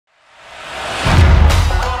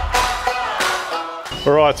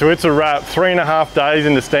All right, so it's a wrap. 3.5 days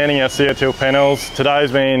into standing our CLT panels.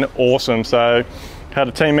 Today's been awesome. So had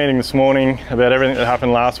a team meeting this morning about everything that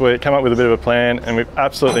happened last week, come up with a bit of a plan, and we've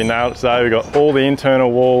absolutely nailed it today. We've got all the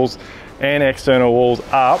internal walls and external walls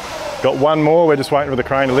up. Got one more, we're just waiting for the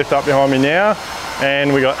crane to lift up behind me now.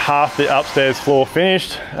 And we got half the upstairs floor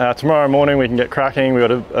finished. Tomorrow morning we can get cracking. We've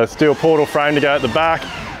got a steel portal frame to go at the back,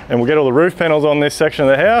 and we'll get all the roof panels on this section of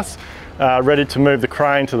the house, ready to move the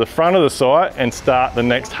crane to the front of the site and start the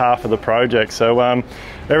next half of the project. So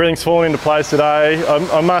everything's falling into place today.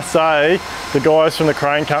 I must say, the guys from the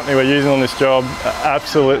crane company we're using on this job are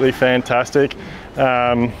absolutely fantastic.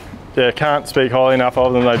 Yeah, can't speak highly enough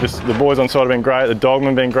of them. The boys on site have been great, the dogmen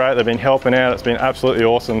have been great, they've been helping out, it's been absolutely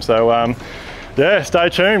awesome. So yeah, stay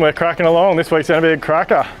tuned, we're cracking along. This week's gonna be a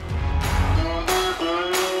cracker.